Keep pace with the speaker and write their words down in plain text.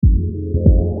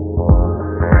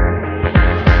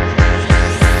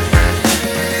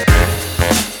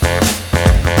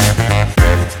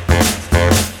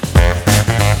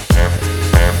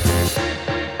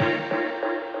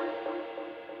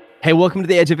Hey, welcome to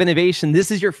the Edge of Innovation.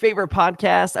 This is your favorite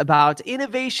podcast about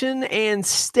innovation and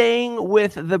staying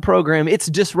with the program. It's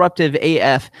Disruptive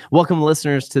AF. Welcome,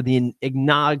 listeners, to the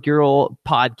inaugural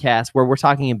podcast where we're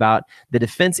talking about the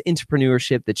defense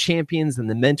entrepreneurship, the champions and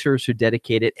the mentors who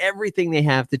dedicated everything they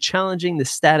have to challenging the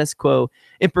status quo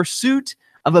in pursuit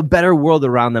of a better world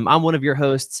around them. I'm one of your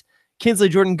hosts, Kinsley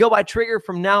Jordan. Go by Trigger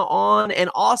from now on. And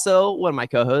also one of my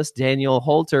co-hosts, Daniel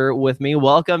Hulter, with me.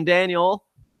 Welcome, Daniel.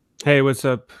 Hey, what's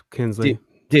up, Kinsley?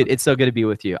 Dude, it's so good to be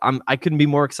with you. I couldn't be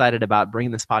more excited about bringing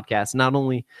this podcast, not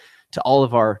only to all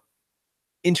of our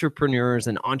entrepreneurs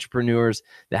and entrepreneurs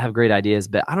that have great ideas,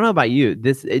 but I don't know about you.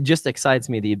 It just excites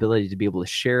me, the ability to be able to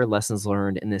share lessons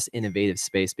learned in this innovative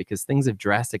space, because things have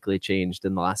drastically changed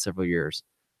in the last several years.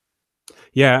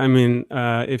 Yeah, I mean,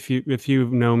 if you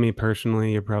know me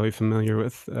personally, you're probably familiar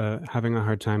with having a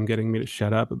hard time getting me to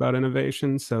shut up about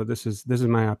innovation. So this is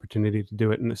my opportunity to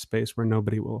do it in a space where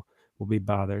nobody will be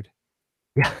bothered.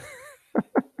 Yeah.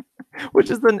 which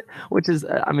is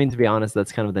I mean, to be honest,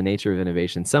 that's kind of the nature of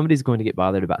innovation. Somebody's going to get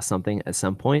bothered about something at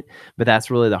some point, but that's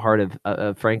really the heart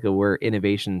of frankly, where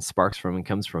innovation sparks from and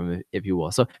comes from, if you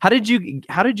will. So how did you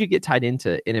get tied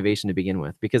into innovation to begin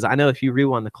with? Because I know if you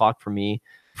rewind the clock for me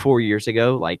 4 years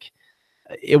ago, like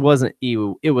it wasn't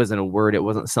a word, it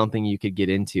wasn't something you could get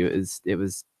into. It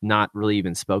was not really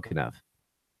even spoken of.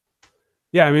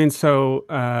 Yeah, I mean, so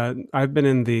I've been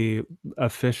in the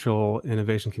official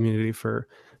innovation community for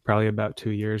probably about 2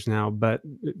 years now, but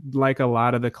like a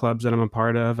lot of the clubs that I'm a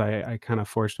part of, I kind of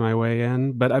forced my way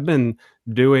in. But I've been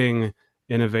doing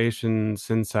innovation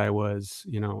since I was,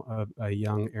 a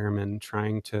young airman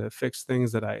trying to fix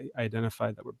things that I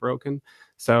identified that were broken.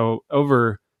 So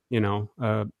over,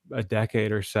 a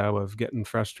decade or so of getting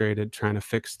frustrated trying to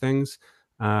fix things,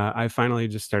 I finally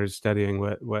just started studying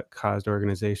what caused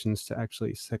organizations to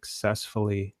actually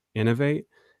successfully innovate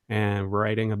and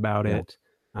writing about it.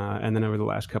 And then over the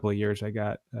last couple of years, I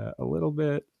got a little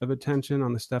bit of attention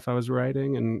on the stuff I was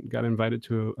writing and got invited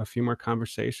to a few more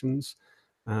conversations.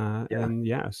 And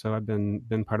yeah, so I've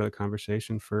been part of the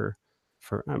conversation for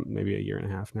maybe a year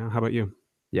and a half now. How about you?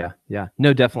 Yeah.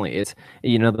 No, definitely. It's,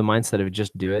 the mindset of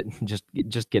just do it,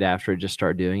 just get after it, just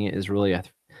start doing it is really,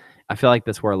 I feel like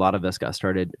that's where a lot of us got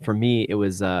started. For me, it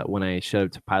was when I showed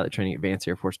up to pilot training at Vance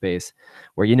Air Force Base,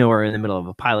 where, we're in the middle of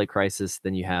a pilot crisis.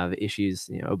 Then you have issues,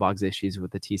 OBOG's issues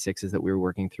with the T6s that we were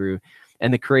working through.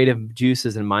 And the creative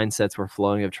juices and mindsets were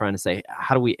flowing of trying to say,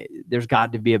 there's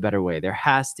got to be a better way. There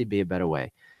has to be a better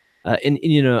way. And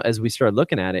as we started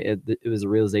looking at it, it was a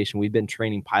realization we've been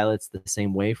training pilots the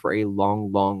same way for a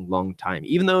long time.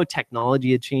 Even though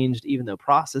technology had changed, even though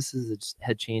processes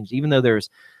had changed, even though there's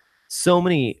so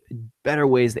many better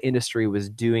ways the industry was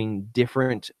doing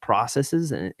different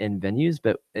processes and venues,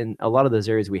 but in a lot of those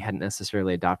areas, we hadn't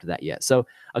necessarily adopted that yet. So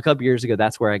a couple years ago,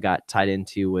 that's where I got tied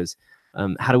into was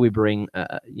how do we bring,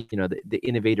 the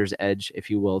innovator's edge, if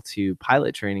you will, to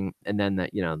pilot training. And then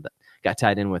that got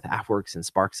tied in with AFWorks and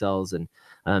Spark Cells. And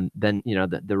then,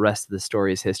 the rest of the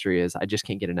story is history. Is I just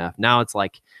can't get enough. Now it's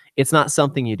like, it's not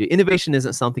something you do. Innovation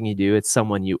isn't something you do. It's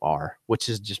someone you are, which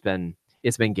has just been,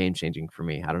 it's been game changing for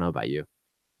me. I don't know about you.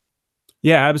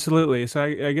 Yeah, absolutely. So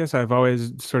I guess I've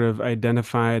always sort of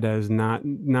identified as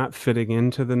not fitting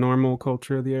into the normal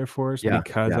culture of the Air Force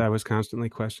because I was constantly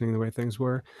questioning the way things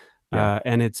were.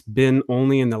 And it's been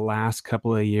only in the last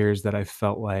couple of years that I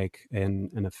felt like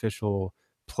an official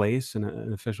place and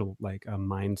an official, like, a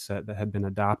mindset that had been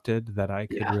adopted that I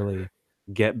could really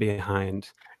get behind.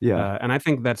 And I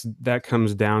think that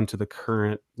comes down to the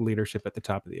current leadership at the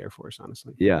top of the Air Force,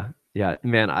 honestly. Yeah,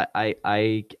 man,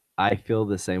 I feel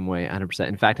the same way 100%.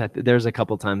 In fact, there's a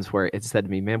couple times where it said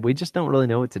to me, man, we just don't really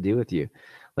know what to do with you.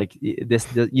 Like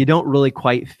you don't really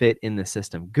quite fit in the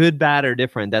system, good, bad, or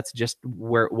different. That's just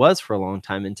where it was for a long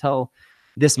time, until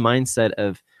this mindset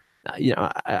of,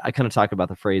 I kind of talk about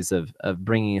the phrase of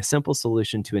bringing a simple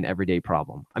solution to an everyday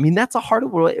problem. I mean, that's a heart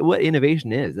of what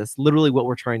innovation is. That's literally what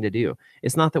we're trying to do.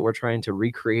 It's not that we're trying to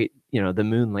recreate, the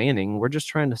moon landing. We're just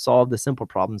trying to solve the simple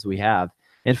problems we have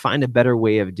and find a better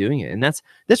way of doing it. And that's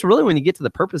really, when you get to the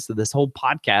purpose of this whole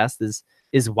podcast,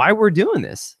 is why we're doing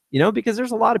this, because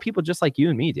there's a lot of people just like you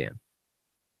and me, Dan.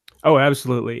 Oh,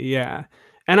 absolutely. Yeah.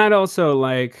 And I'd also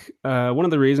like, one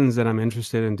of the reasons that I'm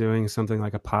interested in doing something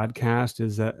like a podcast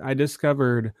is that I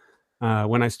discovered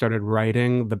when I started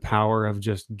writing the power of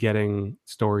just getting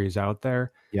stories out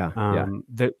there.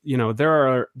 That,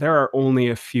 there are only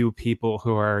a few people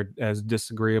who are as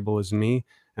disagreeable as me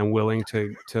and willing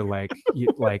to like,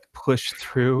 like push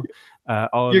through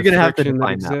all of You're the going to have to friction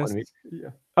that define that one. exists. Yeah.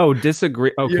 Oh,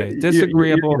 disagree. You Okay, you get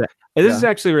disagreeable. it. This is Yeah,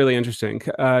 actually really interesting.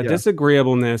 yeah,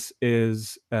 Disagreeableness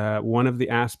is one of the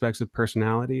aspects of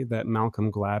personality that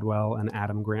Malcolm Gladwell and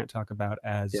Adam Grant talk about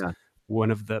as yeah, one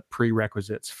of the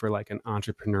prerequisites for like an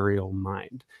entrepreneurial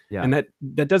mind. yeah, And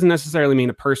that doesn't necessarily mean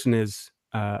a person is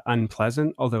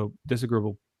unpleasant, although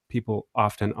disagreeable people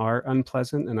often are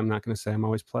unpleasant. And I'm not going to say I'm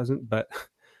always pleasant, but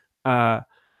uh,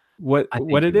 what I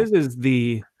what think it you are. is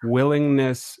the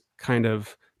willingness kind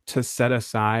of to set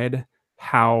aside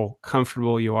how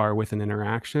comfortable you are with an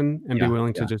interaction and be Yeah,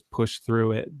 willing to yeah, just push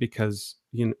through it because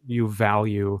you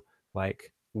value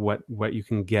like what you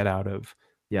can get out of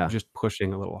yeah, just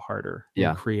pushing a little harder and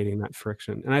yeah, creating that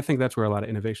friction. And I think that's where a lot of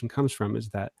innovation comes from is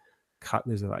that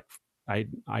is like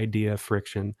idea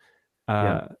friction.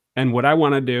 yeah, And what I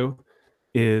want to do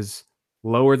is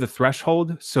lower the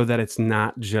threshold so that it's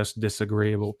not just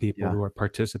disagreeable people yeah, who are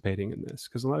participating in this.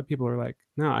 Because a lot of people are like,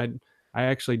 no, I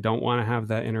actually don't want to have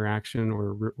that interaction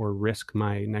or risk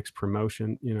my next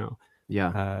promotion,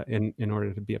 yeah. in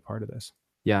order to be a part of this.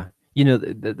 Yeah.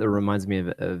 That reminds me of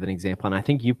an example, and I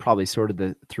think you probably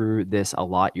sorted through this a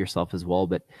lot yourself as well.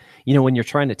 But when you're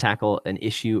trying to tackle an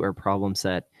issue or problem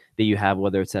set that you have,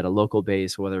 whether it's at a local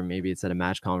base, whether maybe it's at a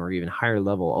MatchCom or even higher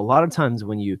level, a lot of times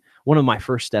one of my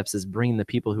first steps is bringing the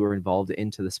people who are involved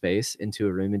into the space, into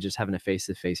a room, and just having a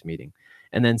face-to-face meeting,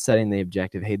 and then setting the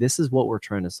objective. Hey, this is what we're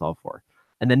trying to solve for.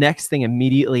 And the next thing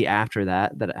immediately after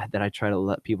that I try to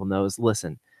let people know is,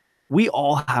 listen, we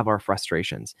all have our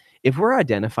frustrations. If we're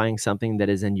identifying something that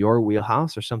is in your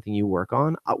wheelhouse or something you work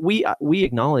on, we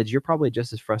acknowledge you're probably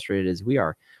just as frustrated as we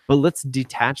are. But let's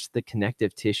detach the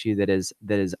connective tissue that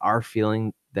is our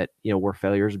feeling that we're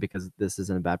failures because this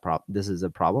isn't a bad problem. This is a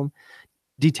problem.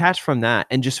 Detach from that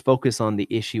and just focus on the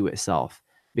issue itself.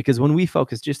 Because when we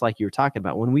focus, just like you were talking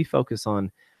about, when we focus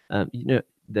on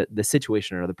the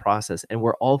situation or the process, and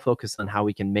we're all focused on how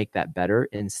we can make that better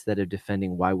instead of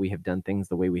defending why we have done things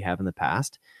the way we have in the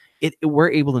past, we're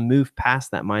able to move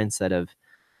past that mindset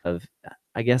of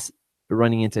I guess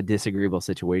running into disagreeable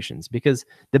situations. Because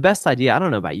the best idea, I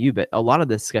don't know about you, but a lot of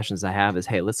the discussions I have is,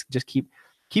 hey, let's just keep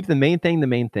the main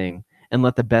thing, and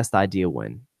let the best idea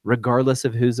win, regardless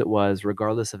of whose it was,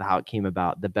 regardless of how it came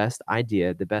about. The best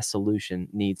idea, the best solution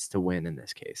needs to win in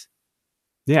this case.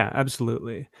 Yeah,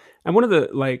 absolutely. And one of the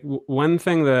one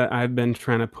thing that I've been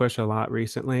trying to push a lot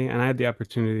recently, and I had the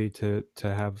opportunity to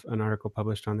have an article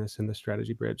published on this in the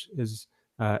Strategy Bridge, is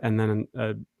and then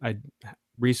I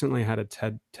recently had a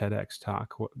TEDx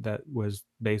talk that was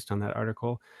based on that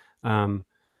article, um,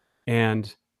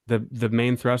 and the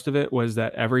main thrust of it was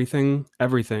that everything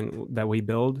that we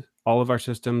build, all of our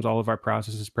systems, all of our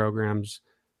processes, programs,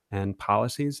 and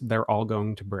policies, they're all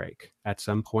going to break at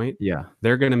some point. Yeah.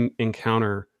 They're going to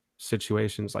encounter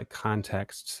situations like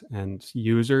contexts and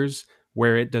users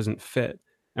where it doesn't fit.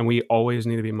 And we always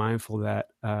need to be mindful that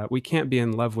we can't be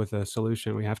in love with a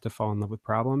solution. We have to fall in love with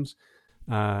problems,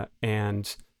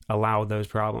 and allow those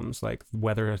problems, like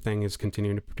whether a thing is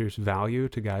continuing to produce value,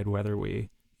 to guide whether we,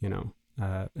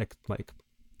 like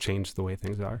change the way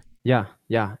things are. Yeah,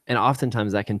 yeah, and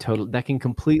oftentimes that can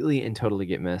completely and totally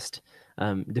get missed,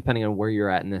 depending on where you're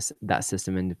at in that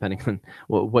system, and depending on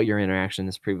what your interaction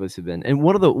has previously been. And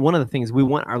one of the things we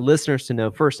want our listeners to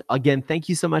know first, again, thank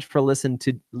you so much for listening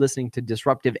to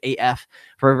Disruptive AF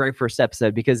for our very first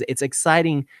episode, because it's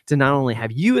exciting to not only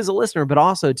have you as a listener, but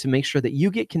also to make sure that you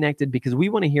get connected, because we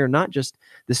want to hear not just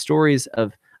the stories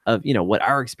of what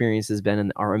our experience has been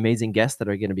and our amazing guests that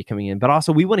are going to be coming in, but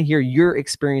also we want to hear your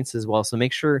experience as well. So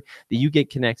make sure that you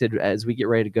get connected as we get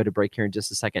ready to go to break here in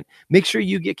just a second. Make sure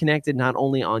you get connected not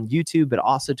only on YouTube, but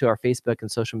also to our Facebook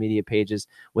and social media pages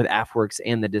with AFWorks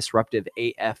and the Disruptive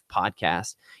AF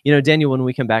podcast. Daniel, when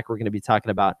we come back, we're going to be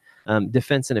talking about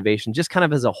defense innovation, just kind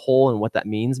of as a whole and what that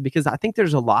means, because I think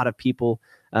there's a lot of people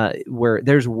where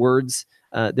there's words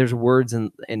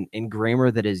and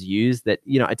grammar that is used that,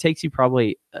 it takes you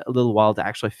probably a little while to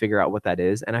actually figure out what that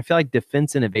is. And I feel like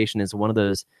defense innovation is one of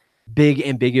those big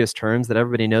ambiguous terms that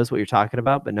everybody knows what you're talking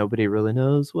about, but nobody really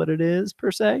knows what it is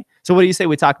per se. So what do you say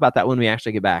we talk about that when we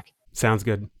actually get back? Sounds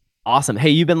good. Awesome. Hey,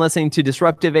 you've been listening to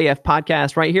Disruptive AF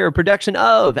podcast right here, a production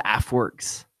of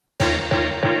AFWorks.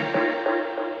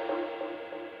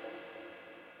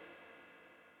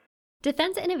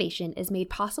 Defense innovation is made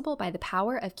possible by the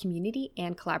power of community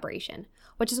and collaboration,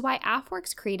 which is why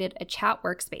AFWorks created a chat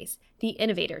workspace, the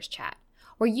Innovators Chat,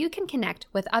 where you can connect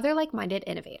with other like-minded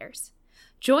innovators.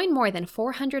 Join more than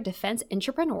 400 defense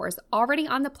entrepreneurs already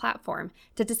on the platform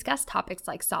to discuss topics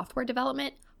like software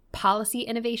development, policy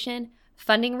innovation,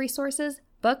 funding resources,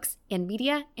 books and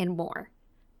media, and more.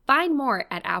 Find more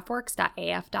at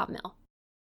afworks.af.mil.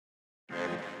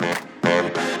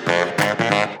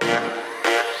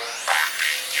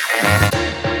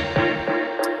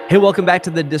 Hey, welcome back to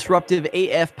the Disruptive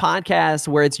AF podcast,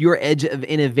 where it's your edge of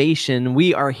innovation.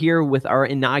 We are here with our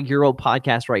inaugural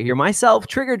podcast right here. Myself,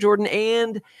 Trigger Jordan,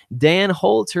 and Dan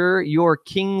Hulter, your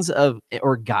kings of,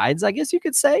 or guides, I guess you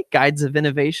could say, guides of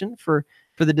innovation for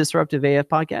the Disruptive AF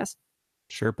podcast.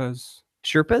 Sherpas?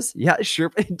 Yeah,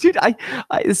 Sherpa. Dude,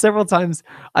 I several times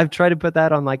I've tried to put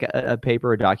that on like a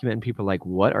paper or document, and people are like,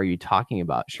 what are you talking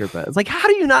about, Sherpa? It's like, how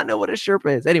do you not know what a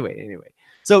Sherpa is? Anyway.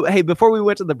 So, hey, before we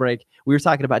went to the break, we were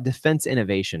talking about defense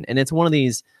innovation, and it's one of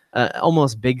these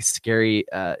almost big, scary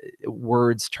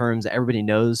words, terms that everybody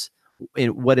knows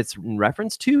what it's in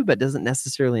reference to, but doesn't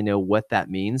necessarily know what that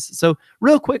means. So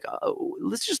real quick,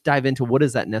 let's just dive into what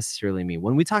does that necessarily mean?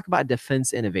 When we talk about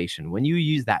defense innovation, when you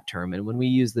use that term, and when we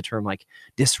use the term like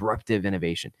disruptive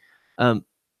innovation,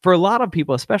 for a lot of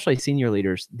people, especially senior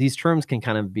leaders, these terms can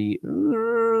kind of be,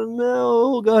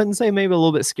 no, go ahead and say maybe a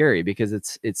little bit scary because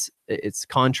it's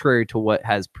contrary to what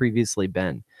has previously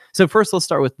been. So first, let's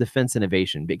start with defense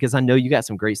innovation, because I know you got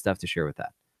some great stuff to share with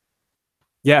that.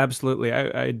 Yeah, absolutely.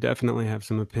 I definitely have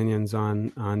some opinions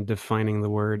on defining the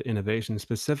word innovation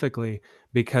specifically,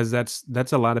 because that's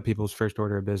a lot of people's first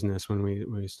order of business when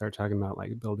we start talking about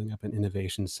like building up an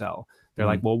innovation cell. They're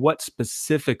like, well, what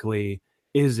specifically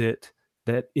is it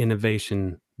that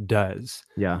innovation does?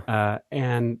 Yeah.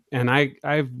 And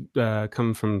I've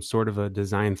come from sort of a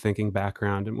design thinking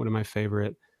background, and one of my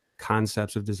favorite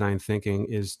concepts of design thinking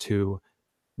is to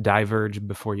diverge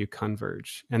before you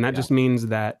converge. And that just means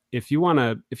that if you want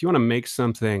to make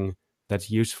something that's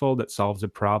useful, that solves a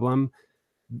problem,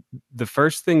 the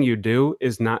first thing you do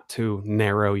is not to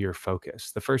narrow your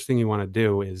focus. The first thing you want to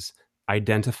do is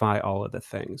identify all of the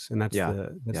things. And that's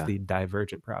the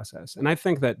divergent process. And I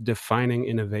think that defining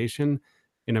innovation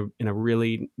in a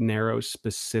really narrow,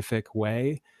 specific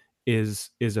way is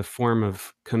a form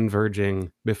of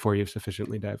converging before you've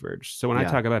sufficiently diverged. So when I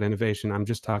talk about innovation, I'm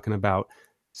just talking about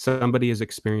somebody is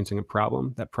experiencing a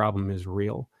problem. That problem is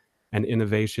real. And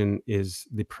innovation is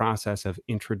the process of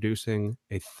introducing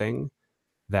a thing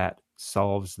that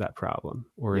solves that problem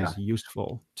or is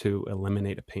useful to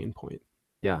eliminate a pain point.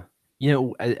 Yeah. You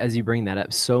know, as you bring that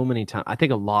up so many times, I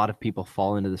think a lot of people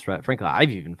fall into this rut. Frankly,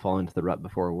 I've even fallen into the rut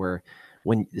before, where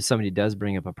when somebody does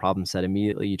bring up a problem set,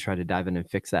 immediately you try to dive in and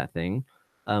fix that thing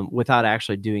without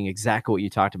actually doing exactly what you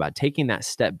talked about, taking that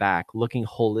step back, looking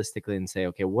holistically and say,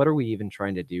 okay, what are we even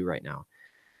trying to do right now?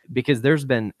 Because there's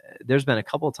been a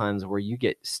couple of times where you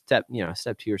get step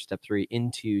 2 or step 3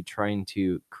 into trying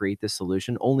to create this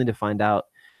solution, only to find out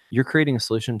you're creating a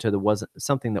solution to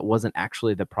something that wasn't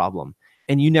actually the problem.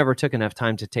 And you never took enough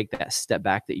time to take that step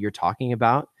back that you're talking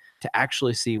about to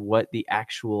actually see what the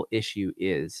actual issue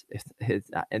is.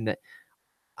 And that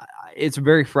it's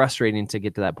very frustrating to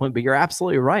get to that point, but you're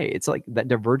absolutely right. It's like that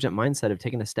divergent mindset of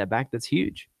taking a step back. That's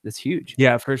huge.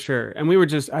 Yeah, for sure. And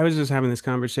I was just having this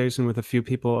conversation with a few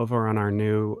people over on our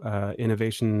new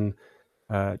innovation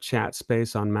chat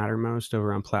space on Mattermost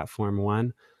over on Platform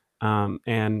One.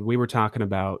 And we were talking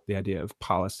about the idea of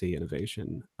policy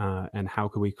innovation and how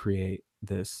could we create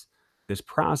this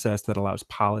process that allows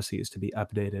policies to be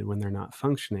updated when they're not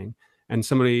functioning. And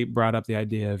somebody brought up the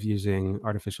idea of using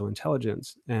artificial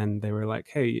intelligence, and they were like,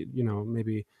 "Hey,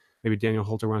 maybe Daniel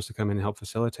Hulter wants to come in and help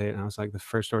facilitate." And I was like, "The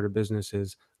first order of business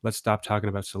is let's stop talking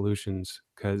about solutions,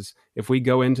 because if we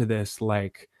go into this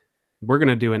like we're going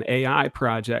to do an AI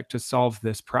project to solve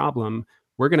this problem,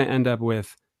 we're going to end up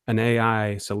with an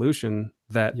AI solution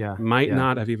that might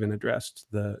not have even addressed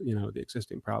the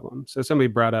existing problem." So somebody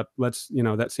brought up,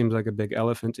 that seems like a big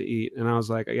elephant to eat. And I was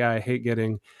like, yeah, I hate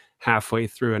getting halfway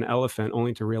through an elephant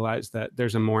only to realize that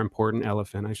there's a more important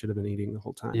elephant I should have been eating the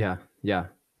whole time. Yeah.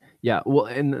 Well,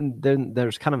 and then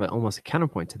there's kind of almost a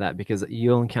counterpoint to that, because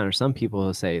you'll encounter some people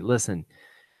who say, listen,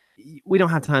 we don't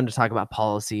have time to talk about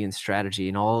policy and strategy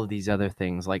and all of these other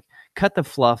things. Like, cut the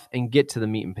fluff and get to the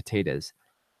meat and potatoes.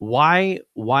 Why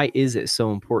is it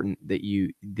so important that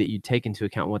you take into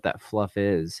account what that fluff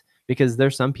is? Because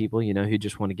there's some people, who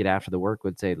just want to get after the work,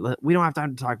 would say, we don't have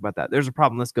time to talk about that. There's a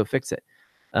problem. Let's go fix it.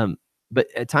 But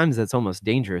at times that's almost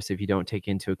dangerous if you don't take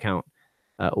into account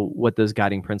what those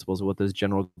guiding principles, what those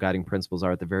general guiding principles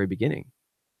are at the very beginning.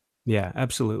 Yeah,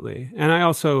 absolutely. And I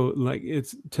also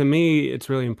to me, it's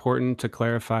really important to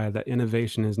clarify that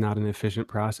innovation is not an efficient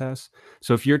process.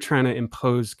 So if you're trying to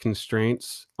impose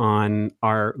constraints on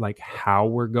how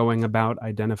we're going about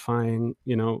identifying,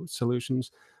 solutions,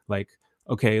 like,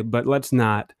 okay, but let's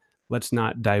not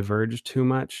diverge too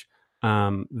much.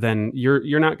 Then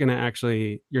you're not going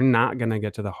to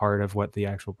get to the heart of what the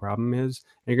actual problem is.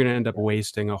 And you're going to end up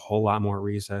wasting a whole lot more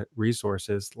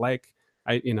resources, like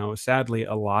sadly,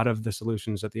 a lot of the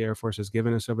solutions that the Air Force has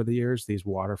given us over the years, these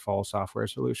waterfall software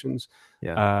solutions,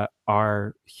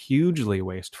 are hugely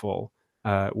wasteful.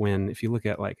 If you look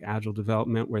at like agile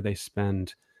development, where they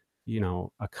spend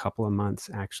a couple of months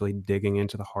actually digging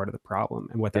into the heart of the problem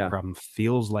and what that problem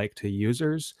feels like to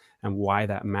users and why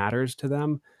that matters to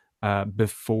them,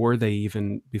 before they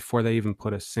even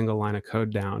put a single line of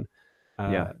code down.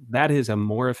 That is a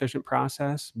more efficient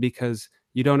process because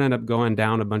you don't end up going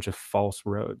down a bunch of false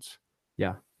roads.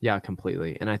 Yeah,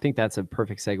 completely. And I think that's a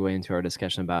perfect segue into our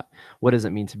discussion about what does it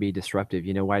mean to be disruptive?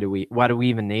 Why do we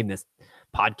even name this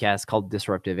podcast called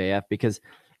Disruptive AF? Because,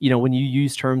 when you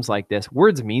use terms like this,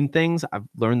 words mean things. I've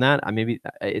learned that.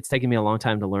 It's taken me a long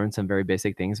time to learn some very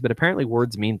basic things, but apparently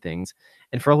words mean things.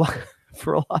 And for a lot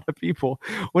for a lot of people,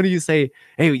 when you say,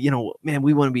 hey, man,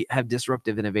 we want to have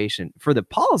disruptive innovation, for the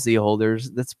policy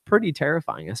holders, that's pretty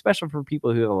terrifying, especially for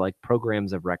people who have like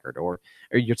programs of record, or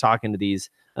you're talking to these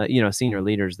senior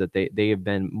leaders that they have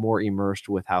been more immersed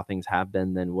with how things have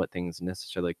been than what things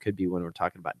necessarily could be when we're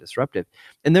talking about disruptive.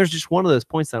 And there's just one of those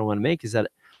points that I want to make is that,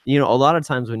 a lot of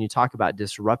times when you talk about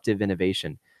disruptive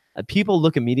innovation, people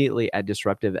look immediately at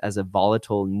disruptive as a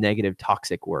volatile, negative,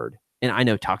 toxic word. And I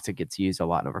know toxic gets used a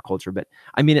lot in our culture, but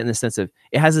I mean it in the sense of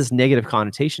it has this negative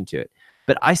connotation to it.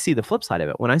 But I see the flip side of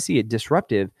it. When I see it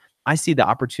disruptive, I see the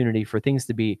opportunity for things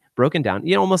to be broken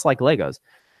down, almost like Legos.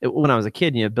 When I was a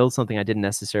kid, build something I didn't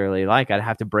necessarily like, I'd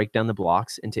have to break down the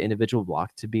blocks into individual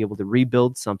blocks to be able to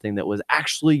rebuild something that was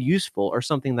actually useful or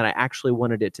something that I actually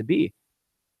wanted it to be.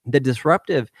 The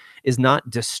disruptive is not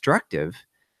destructive,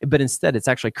 but instead it's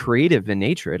actually creative in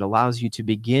nature. It allows you to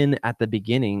begin at the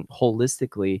beginning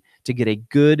holistically to get a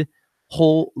good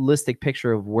holistic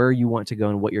picture of where you want to go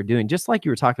and what you're doing, just like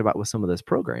you were talking about with some of those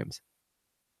programs.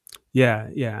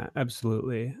 Yeah,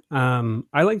 absolutely.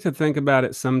 I like to think about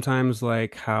it sometimes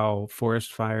like how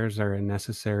forest fires are a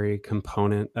necessary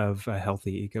component of a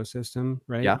healthy ecosystem,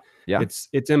 right? Yeah.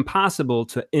 It's impossible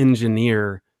to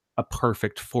engineer a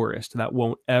perfect forest that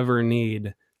won't ever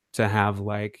need to have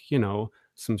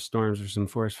some storms or some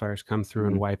forest fires come through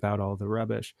and wipe out all the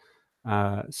rubbish.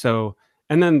 And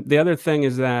then the other thing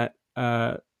is that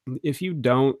if you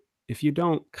don't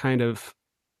kind of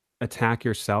attack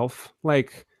yourself,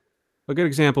 like a good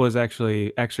example is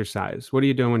actually exercise. What are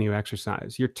you doing when you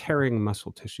exercise? You're tearing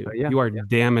muscle tissue. You are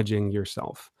damaging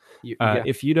yourself.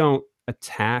 If you don't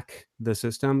attack the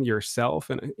system yourself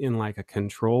in like a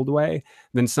controlled way,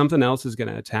 then something else is going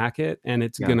to attack it, and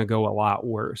it's going to go a lot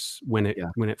worse when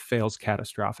it fails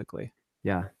catastrophically.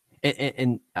 Yeah.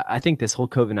 And I think this whole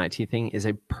COVID-19 thing is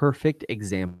a perfect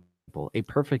example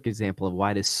of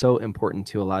why it is so important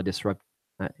to allow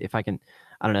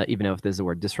I don't know, even know if there's the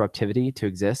word disruptivity to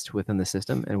exist within the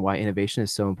system, and why innovation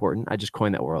is so important. I just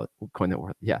coined that word.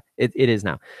 Yeah, it is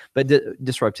now. But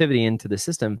disruptivity into the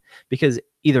system, because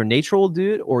either nature will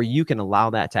do it or you can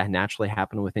allow that to naturally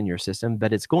happen within your system,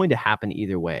 but it's going to happen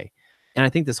either way. And I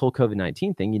think this whole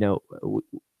COVID-19 thing,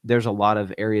 there's a lot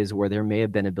of areas where there may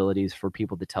have been abilities for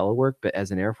people to telework, but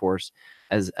as an Air Force,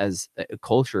 as a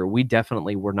culture, we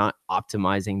definitely were not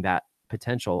optimizing that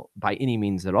potential by any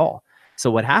means at all. So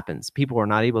what happens? People are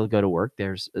not able to go to work.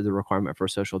 There's the requirement for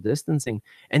social distancing.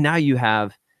 And now you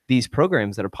have these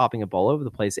programs that are popping up all over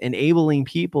the place, enabling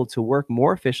people to work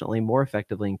more efficiently, more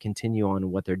effectively, and continue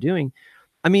on what they're doing.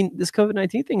 I mean, this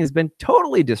COVID-19 thing has been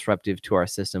totally disruptive to our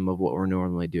system of what we're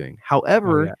normally doing.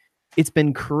 However, it's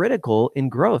been critical in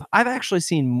growth. I've actually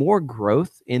seen more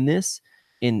growth in this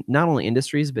in not only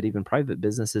industries, but even private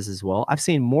businesses as well. I've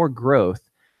seen more growth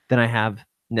than I have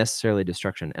necessarily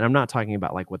destruction. And I'm not talking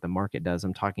about like what the market does.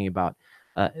 I'm talking about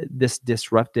this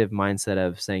disruptive mindset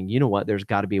of saying, you know what, there's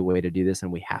got to be a way to do this,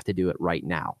 and we have to do it right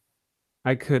now.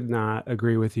 I could not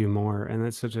agree with you more, and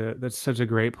that's such a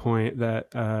great point that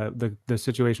the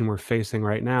situation we're facing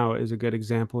right now is a good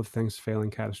example of things failing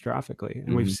catastrophically,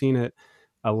 and we've seen it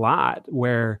a lot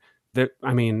where the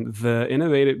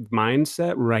innovative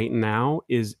mindset right now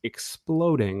is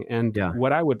exploding, and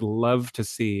what I would love to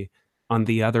see on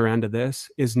the other end of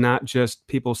this is not just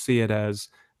people see it as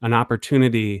an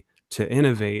opportunity to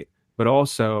innovate, but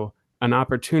also an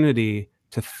opportunity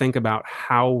to think about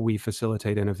how we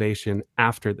facilitate innovation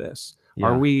after this.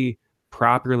 Are we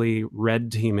properly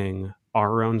red teaming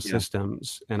our own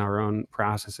systems and our own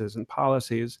processes and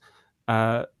policies?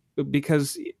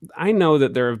 Because I know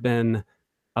that there have been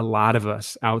a lot of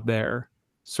us out there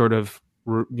sort of,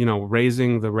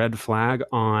 raising the red flag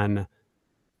on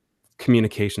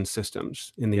communication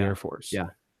systems in the Air Force.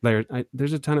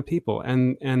 There's a ton of people,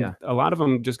 and a lot of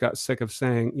them just got sick of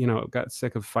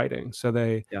fighting. So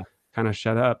they kind of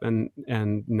shut up. And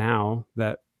now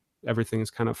that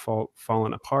everything's kind of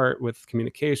fallen apart with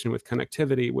communication, with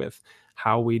connectivity, with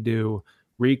how we do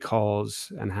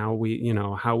recalls, and how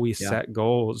we set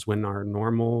goals when our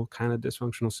normal kind of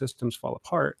dysfunctional systems fall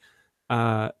apart.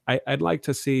 I'd like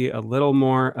to see a little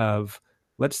more of,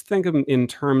 let's think in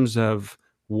terms of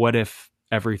what if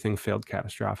everything failed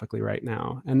catastrophically right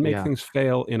now, and make Yeah. things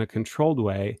fail in a controlled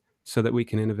way so that we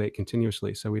can innovate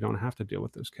continuously, so we don't have to deal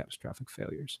with those catastrophic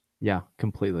failures. Yeah,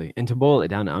 completely. And to boil it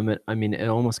down, I mean, it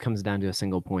almost comes down to a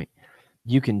single point.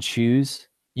 You can choose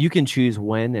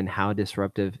when and how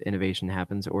disruptive innovation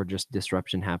happens, or just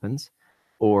disruption happens,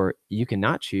 or you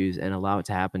cannot choose and allow it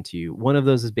to happen to you. One of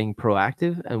those is being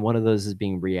proactive, and one of those is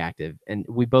being reactive. And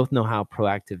we both know how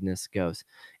proactiveness goes.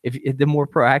 If the more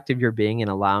proactive you're being and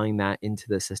allowing that into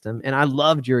the system, and I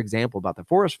loved your example about the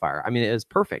forest fire. I mean, it was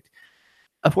perfect.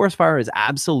 A forest fire is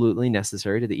absolutely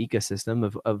necessary to the ecosystem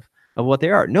of what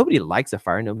they are. Nobody likes a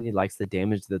fire. Nobody likes the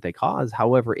damage that they cause.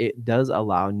 However, it does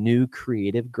allow new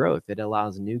creative growth. It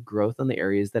allows new growth in the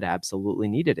areas that absolutely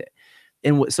needed it.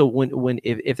 And so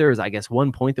if there is, I guess,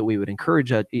 one point that we would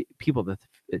encourage people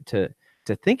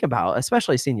to think about,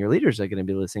 especially senior leaders that are going to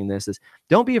be listening to this, is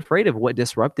don't be afraid of what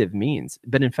disruptive means.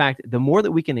 But in fact, the more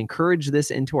that we can encourage this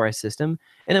into our system,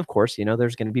 and of course,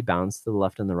 there's going to be bounds to the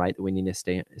left and the right that we need to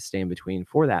stay in between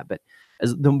for that. But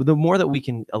as the more that we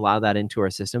can allow that into our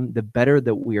system, the better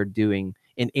that we are doing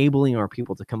enabling our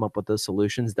people to come up with those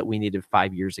solutions that we needed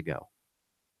 5 years ago.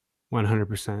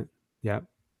 100%. Yeah.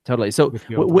 Totally. So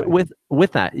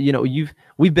with that,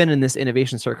 we've been in this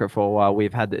innovation circuit for a while.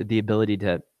 We've had the ability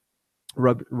to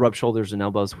rub shoulders and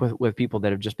elbows with people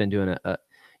that have just been doing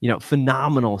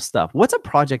phenomenal stuff. What's a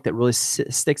project that really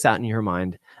sticks out in your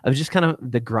mind of just kind of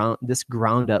this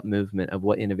ground up movement of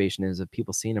what innovation is, of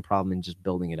people seeing a problem and just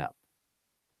building it up?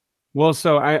 Well,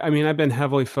 so I mean, I've been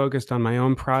heavily focused on my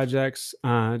own projects,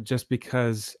 just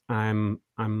because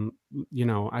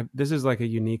this is like a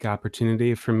unique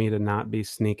opportunity for me to not be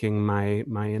sneaking my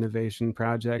innovation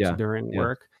projects during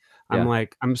work.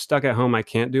 I'm stuck at home. I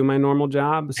can't do my normal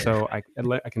job, so I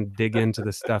can dig into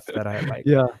the stuff that I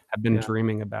have been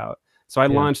dreaming about. So I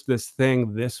launched this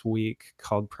thing this week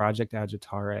called Project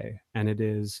Agitare, and it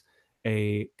is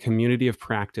a community of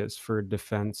practice for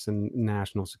defense and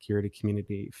national security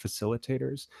community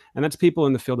facilitators. And that's people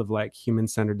in the field of like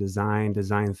human-centered design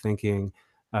thinking,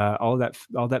 all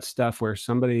that stuff where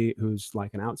somebody who's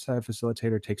like an outside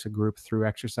facilitator takes a group through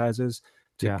exercises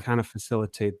to kind of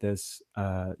facilitate this,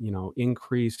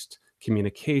 increased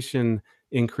communication,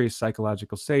 increased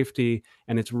psychological safety.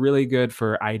 And it's really good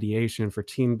for ideation, for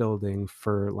team building,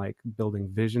 for like building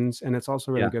visions. And it's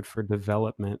also really good for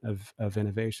development of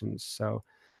innovations. So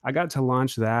I got to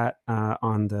launch that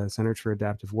on the Centers for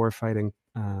Adaptive Warfighting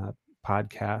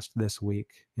podcast this week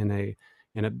in a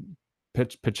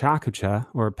Pachakucha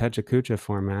or Pechakucha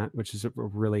format, which is a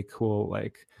really cool,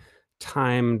 like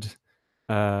timed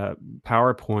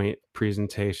PowerPoint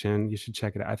presentation. You should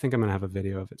check it out. I think I'm gonna have a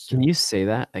video of it soon. Can you say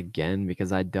that again?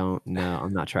 Because I don't know.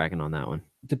 I'm not tracking on that one.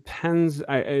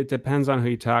 It depends on who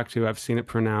you talk to. I've seen it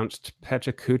pronounced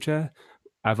Pechakucha.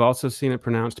 I've also seen it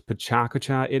pronounced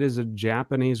Pachakucha. It is a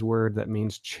Japanese word that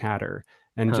means chatter.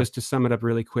 And just to sum it up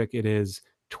really quick, it is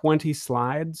 20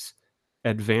 slides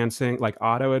advancing, like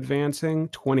auto advancing,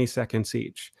 20 seconds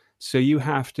each. So you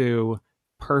have to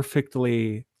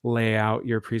perfectly lay out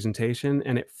your presentation,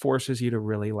 and it forces you to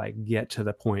really like get to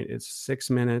the point. It's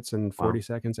 6 minutes and 40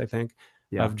 seconds, I think,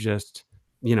 of just,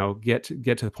 get to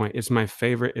the point. It's my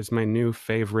favorite. It's my new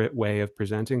favorite way of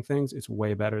presenting things. It's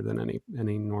way better than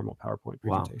any normal PowerPoint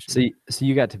presentation. Wow. So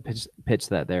you got to pitch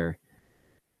that there.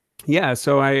 Yeah.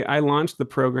 So I launched the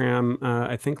program,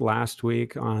 I think last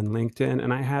week on LinkedIn,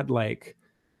 and I had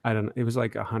it was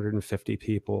like 150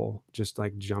 people just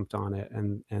like jumped on it,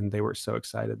 and they were so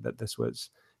excited that this was,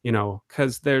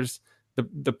 because there's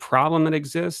the problem that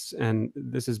exists, and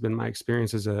this has been my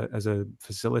experience as a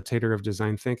facilitator of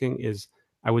design thinking, is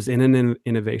I was in an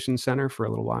innovation center for a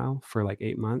little while, for like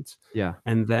 8 months. Yeah.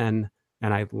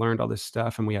 And I learned all this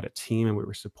stuff, and we had a team, and we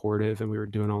were supportive, and we were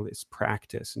doing all this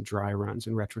practice and dry runs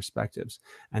and retrospectives.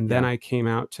 And then I came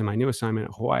out to my new assignment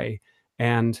at Hawaii,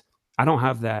 and I don't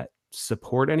have that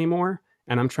support anymore.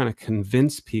 And I'm trying to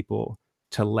convince people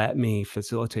to let me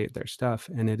facilitate their stuff.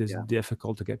 And it is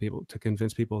difficult to get people to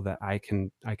convince people that I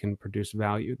can produce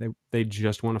value. They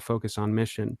just want to focus on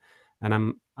mission.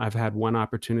 And I've had one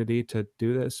opportunity to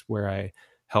do this where I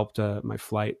helped my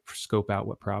flight scope out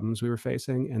what problems we were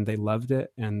facing, and they loved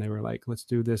it. And they were like, let's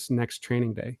do this next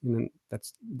training day. And then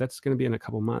that's going to be in a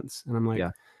couple months. And I'm like,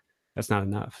 that's not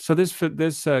enough. So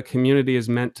this community is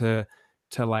meant to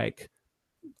like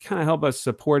kind of help us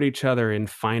support each other in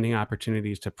finding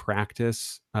opportunities to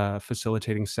practice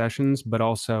facilitating sessions, but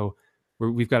also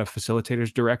we've got a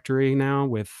facilitators directory now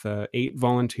with 8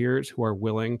 volunteers who are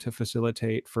willing to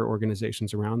facilitate for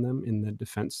organizations around them in the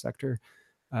defense sector.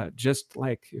 Just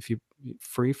like if you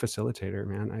free facilitator,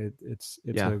 man,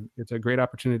 Yeah. it's a great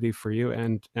opportunity for you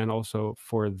and also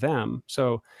for them.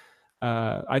 So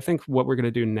I think what we're going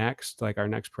to do next, like our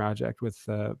next project with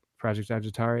Project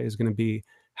Agitare, is going to be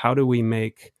how do we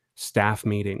make staff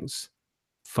meetings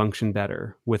function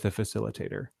better with a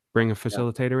facilitator? Bring a Yeah.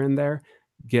 facilitator in there,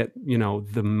 get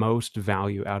the most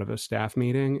value out of a staff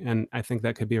meeting, and I think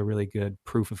that could be a really good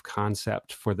proof of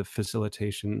concept for the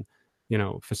facilitated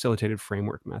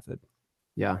framework method.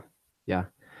 Yeah. Yeah.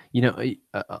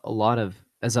 A lot of,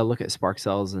 as I look at Spark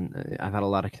cells, and I've had a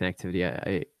lot of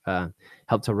connectivity, I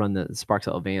helped to run the Spark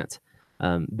Cell Advance.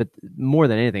 But more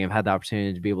than anything, I've had the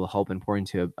opportunity to be able to help and pour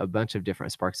into a bunch of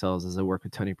different Spark cells as I work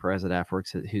with Tony Perez at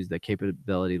AFWorks, who's the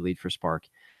capability lead for Spark.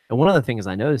 And one of the things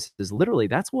I noticed is literally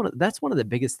that's one of the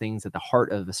biggest things at the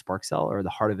heart of a Spark cell, or the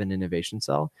heart of an innovation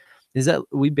cell, is that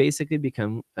we basically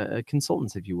become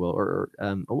consultants, if you will, or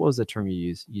what was the term you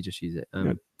use? You just use it.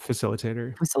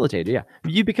 Facilitator. Facilitator, yeah.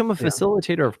 You become a Yeah.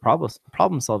 facilitator of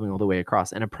problem solving all the way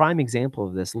across. And a prime example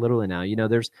of this, literally now,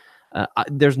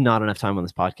 there's not enough time on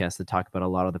this podcast to talk about a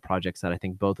lot of the projects that I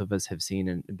think both of us have seen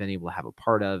and been able to have a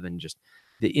part of, and just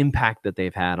the impact that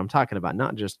they've had. I'm talking about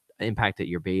not just impact at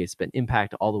your base, but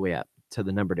impact all the way up to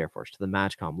the numbered Air Force, to the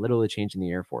MAGCOM, literally changing the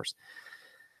Air Force.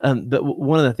 But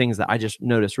one of the things that I just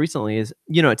noticed recently is,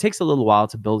 it takes a little while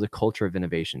to build a culture of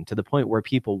innovation to the point where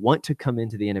people want to come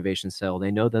into the innovation cell.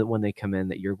 They know that when they come in,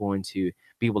 that you're going to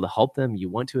be able to help them. You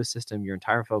want to assist them. Your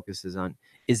entire focus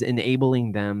is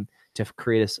enabling them to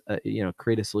create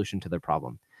a solution to their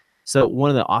problem. So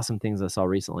one of the awesome things I saw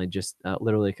recently, just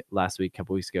literally last week, a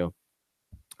couple weeks ago,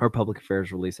 our public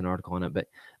affairs released an article on it, but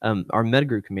our meta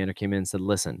group commander came in and said,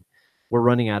 listen, we're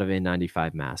running out of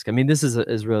N95 masks. I mean, this is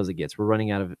as real as it gets. We're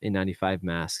running out of N95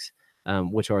 masks,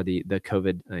 which are the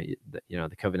COVID, the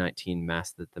COVID-19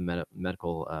 masks that the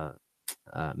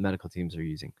medical teams are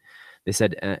using. They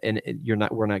said, we're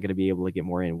not going to be able to get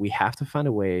more in. We have to find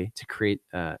a way to create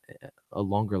a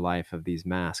longer life of these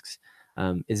masks.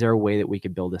 Is there a way that we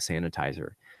could build a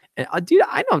sanitizer? And dude,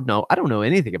 I don't know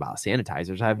anything about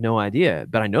sanitizers. I have no idea,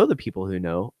 but I know the people who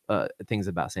know things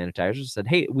about sanitizers said,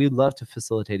 hey, we'd love to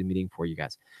facilitate a meeting for you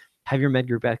guys. Have your med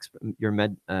group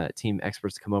team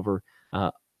experts come over.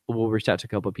 We'll reach out to a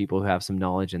couple of people who have some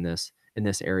knowledge in this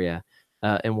area,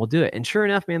 and we'll do it. And sure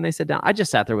enough, man, they sat down. I just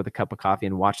sat there with a cup of coffee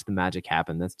and watched the magic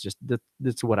happen.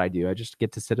 That's what I do. I just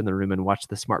get to sit in the room and watch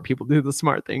the smart people do the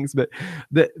smart things.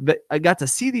 But I got to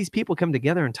see these people come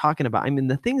together and talking about, I mean,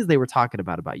 the things they were talking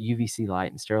about UVC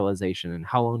light and sterilization, and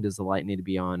how long does the light need to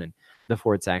be on, and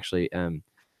before it's actually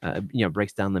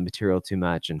breaks down the material too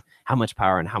much, and how much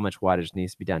power and how much wattage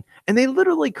needs to be done. And they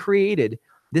literally created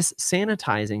this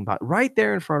sanitizing bot right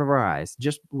there in front of our eyes,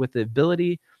 just with the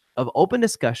ability of open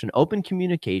discussion, open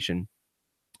communication,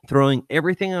 throwing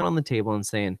everything out on the table and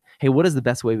saying, hey, what is the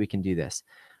best way we can do this?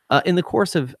 In the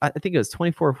course of, I think it was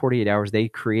 24 or 48 hours, they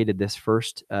created this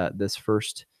first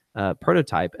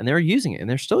prototype, and they're using it, and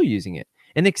they're still using it.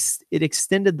 And it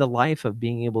extended the life of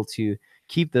being able to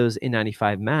keep those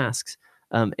N95 masks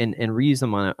and reuse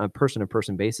them on a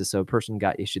person-to-person basis. So a person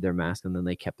got issued their mask, and then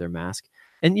they kept their mask.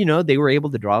 And, they were able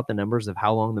to draw out the numbers of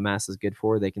how long the mask is good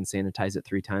for. They can sanitize it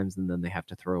 3 times, and then they have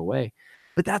to throw away.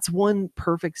 But that's one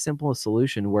perfect, simple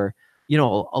solution where, a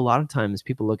lot of times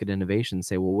people look at innovation and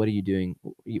say, well, what are you doing?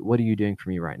 What are you doing for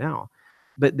me right now?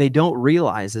 But they don't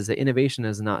realize is that innovation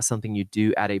is not something you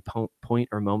do at a point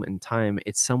or moment in time.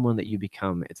 It's someone that you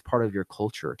become. It's part of your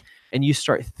culture. And you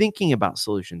start thinking about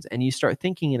solutions, and you start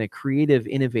thinking in a creative,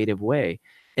 innovative way,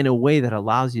 in a way that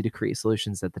allows you to create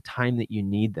solutions at the time that you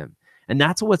need them. And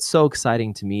that's what's so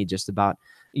exciting to me just about,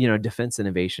 defense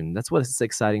innovation. That's what's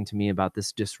exciting to me about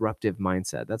this disruptive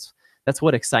mindset. That's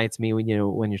what excites me when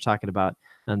you're talking about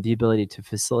the ability to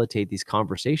facilitate these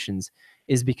conversations,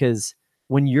 is because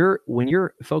when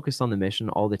you're focused on the mission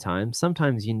all the time,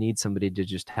 sometimes you need somebody to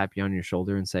just tap you on your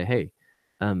shoulder and say, hey,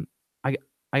 I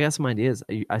got some ideas.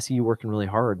 I see you working really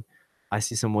hard. I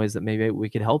see some ways that maybe we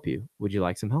could help you. Would you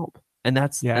like some help? And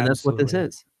that's what this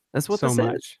is. That's what this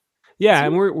is. Yeah,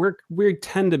 and we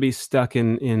tend to be stuck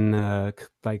in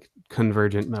like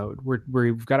convergent mode.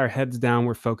 We've got our heads down.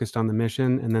 We're focused on the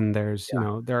mission, and then there's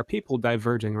there are people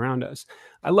diverging around us.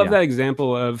 I love that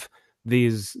example of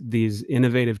these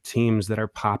innovative teams that are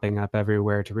popping up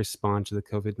everywhere to respond to the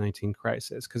COVID-19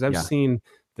 crisis, because I've seen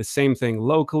the same thing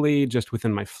locally, just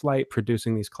within my flight,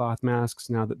 producing these cloth masks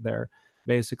now that they're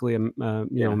basically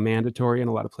mandatory in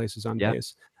a lot of places on Yeah.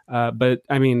 base. But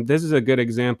I mean, this is a good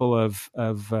example of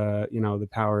the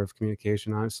power of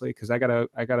communication, honestly, because I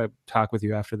gotta talk with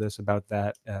you after this about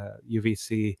that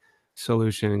UVC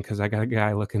solution, because I got a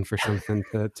guy looking for something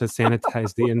to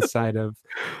sanitize the inside of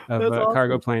That's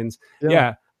cargo awesome. planes.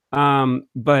 Yeah.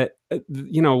 But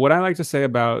what I like to say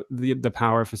about the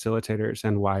power of facilitators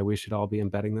and why we should all be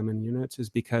embedding them in units is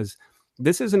because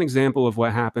this is an example of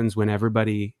what happens when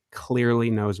everybody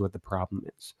clearly knows what the problem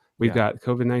is. We've got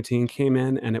COVID-19 came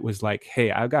in and it was like, hey,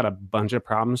 I've got a bunch of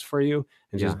problems for you,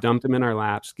 and just dumped them in our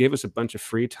laps, gave us a bunch of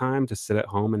free time to sit at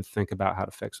home and think about how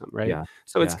to fix them, right? Yeah.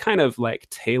 So it's kind of like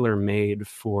tailor-made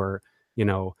for,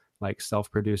 like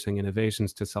self-producing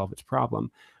innovations to solve its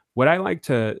problem. What I like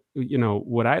to,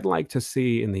 what I'd like to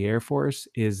see in the Air Force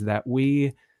is that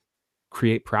we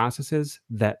create processes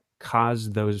that cause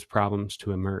those problems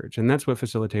to emerge, and that's what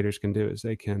facilitators can do. Is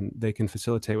they can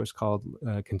facilitate what's called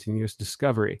continuous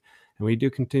discovery. And when you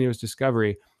do continuous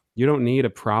discovery, you don't need a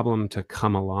problem to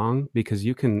come along, because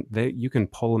you can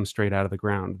pull them straight out of the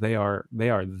ground. They are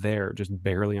there, just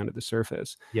barely under the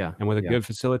surface. Yeah. And with a good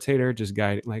facilitator, just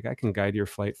I can guide your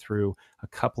flight through a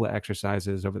couple of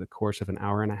exercises over the course of an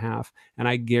hour and a half, and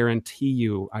I guarantee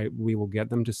you, we will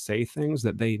get them to say things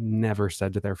that they never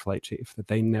said to their flight chief, that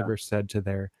they never said to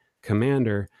their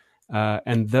commander.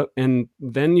 And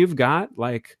then you've got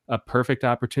like a perfect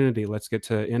opportunity. Let's get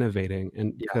to innovating.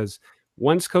 And because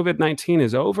once COVID-19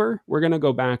 is over, we're going to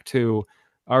go back to,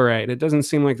 all right, it doesn't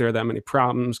seem like there are that many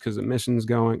problems because the mission's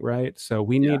going right. So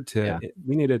we need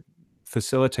to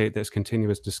facilitate this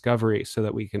continuous discovery so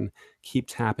that we can keep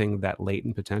tapping that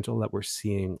latent potential that we're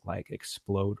seeing like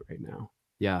explode right now.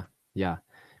 Yeah. Yeah.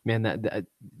 Man,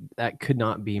 that could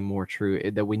not be more true,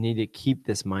 that we need to keep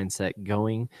this mindset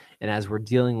going. And as we're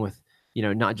dealing with,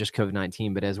 not just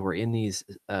COVID-19, but as we're in these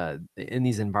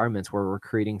environments where we're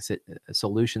creating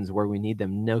solutions where we need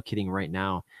them, no kidding, right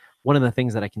now. One of the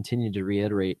things that I continue to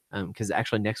reiterate, because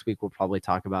actually next week we'll probably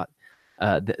talk about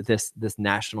this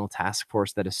national task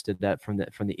force that has stood up from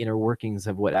the inner workings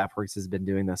of what AFWorks has been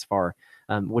doing thus far,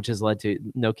 which has led to,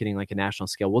 no kidding, like a national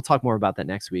scale. We'll talk more about that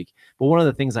next week. But one of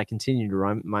the things I continue to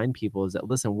remind people is that,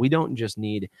 listen, we don't just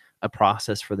need a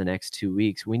process for the next 2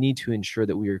 weeks. We need to ensure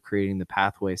that we are creating the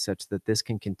pathway such that this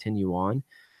can continue on,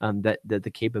 that the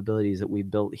capabilities that we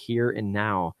built here and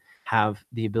now have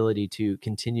the ability to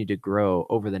continue to grow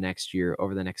over the next year,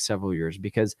 over the next several years,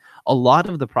 because a lot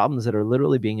of the problems that are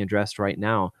literally being addressed right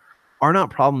now are not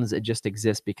problems that just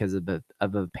exist because of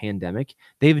a pandemic.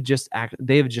 They've just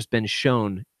been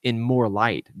shown in more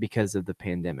light because of the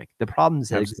pandemic. The problems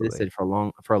that existed for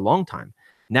a long time,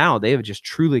 now they have just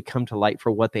truly come to light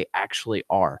for what they actually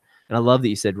are. And I love that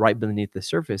you said right beneath the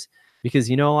surface, because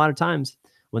a lot of times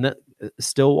when that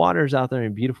still water's out there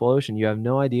in a beautiful ocean, you have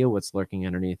no idea what's lurking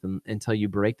underneath until you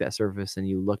break that surface and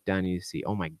you look down and you see,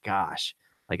 oh my gosh,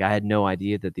 like I had no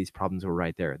idea that these problems were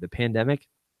right there. The pandemic,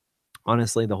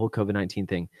 honestly, the whole COVID-19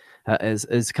 thing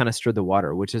is kind of stirred the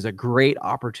water, which is a great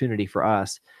opportunity for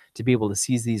us to be able to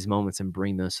seize these moments and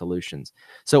bring those solutions.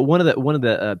 So one of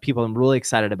the people I'm really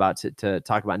excited about to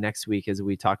talk about next week as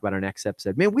we talk about our next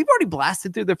episode. Man, we've already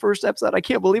blasted through the first episode. I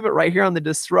can't believe it, right here on the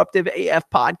Disruptive AF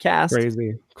podcast.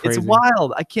 Crazy. It's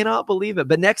wild. I cannot believe it.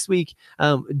 But next week,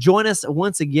 join us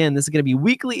once again. This is going to be a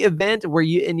weekly event where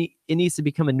it needs to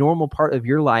become a normal part of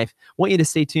your life. I want you to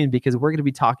stay tuned, because we're going to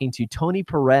be talking to Tony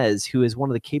Perez, who is one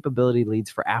of the capability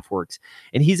leads for AFWorks.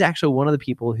 And he's actually one of the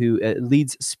people who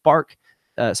leads Spark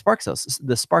cells,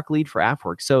 the Spark lead for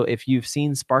AFWorks. So if you've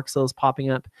seen Spark cells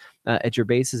popping up at your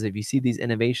bases, if you see these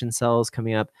innovation cells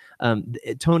coming up,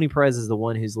 Tony Perez is the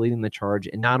one who's leading the charge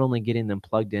and not only getting them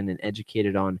plugged in and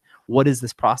educated on what does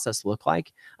this process look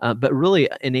like, but really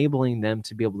enabling them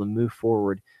to be able to move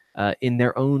forward in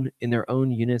their own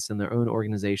units, in their own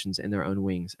organizations, in their own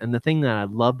wings. And the thing that I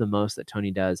love the most that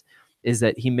Tony does is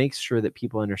that he makes sure that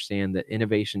people understand that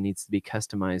innovation needs to be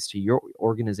customized to your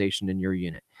organization and your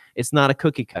unit. It's not a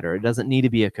cookie cutter. It doesn't need to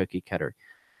be a cookie cutter.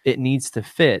 It needs to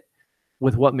fit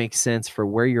with what makes sense for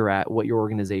where you're at, what your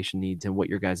organization needs, and what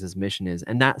your guys' mission is.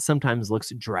 And that sometimes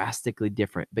looks drastically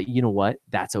different. But you know what?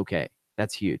 That's okay.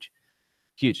 That's huge.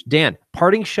 Huge. Dan,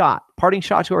 parting shot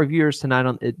to our viewers tonight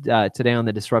today on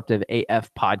the Disruptive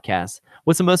AF podcast.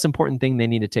 What's the most important thing they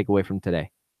need to take away from today?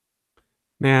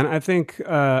 Man, I think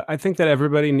that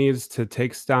everybody needs to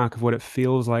take stock of what it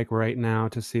feels like right now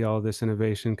to see all this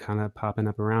innovation kind of popping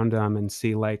up around them, and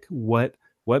see like what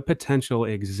potential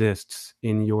exists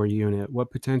in your unit,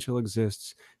 what potential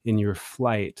exists in your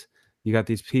flight, You got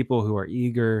these people who are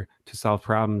eager to solve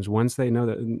problems once they know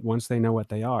what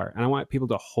they are. And I want people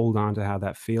to hold on to how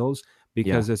that feels, Yeah.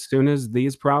 because as soon as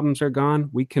these problems are gone,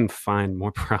 we can find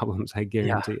more problems. I Yeah.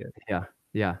 guarantee it.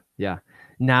 Yeah.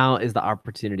 Now is the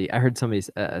opportunity. I heard somebody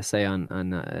say on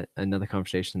another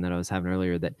conversation that I was having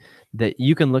earlier that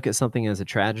you can look at something as a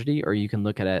tragedy or you can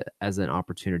look at it as an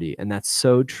opportunity, and that's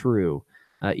so true.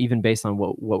 Even based on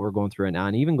what we're going through right now,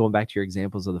 and even going back to your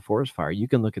examples of the forest fire, you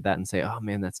can look at that and say, "Oh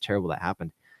man, that's terrible that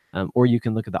happened," or you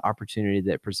can look at the opportunity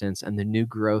that it presents and the new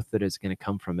growth that is going to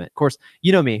come from it. Of course,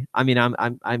 you know me. I mean, I'm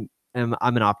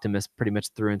an optimist pretty much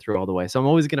through and through all the way. So I'm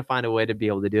always going to find a way to be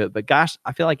able to do it. But gosh,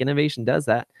 I feel like innovation does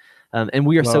that. And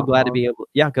we are so Well, glad to be able.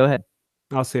 Yeah, go ahead.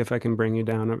 I'll see if I can bring you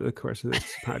down over the course of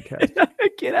this podcast.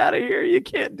 Get out of here. You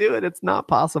can't do it. It's not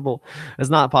possible. It's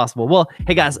not possible. Well,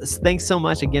 hey guys, thanks so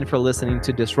much again for listening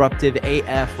to Disruptive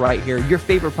AF right here, your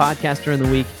favorite podcast during the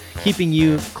week, keeping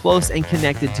you close and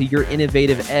connected to your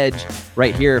innovative edge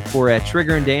right here for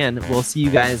Trigger and Dan. We'll see you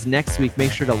guys next week.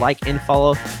 Make sure to like and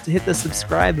follow, to hit the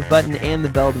subscribe button and the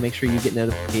bell to make sure you get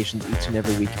notifications each and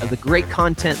every week of the great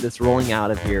content that's rolling out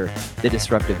of here, the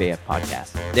Disruptive AF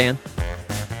podcast. Dan?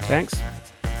 Thanks.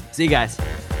 See you guys.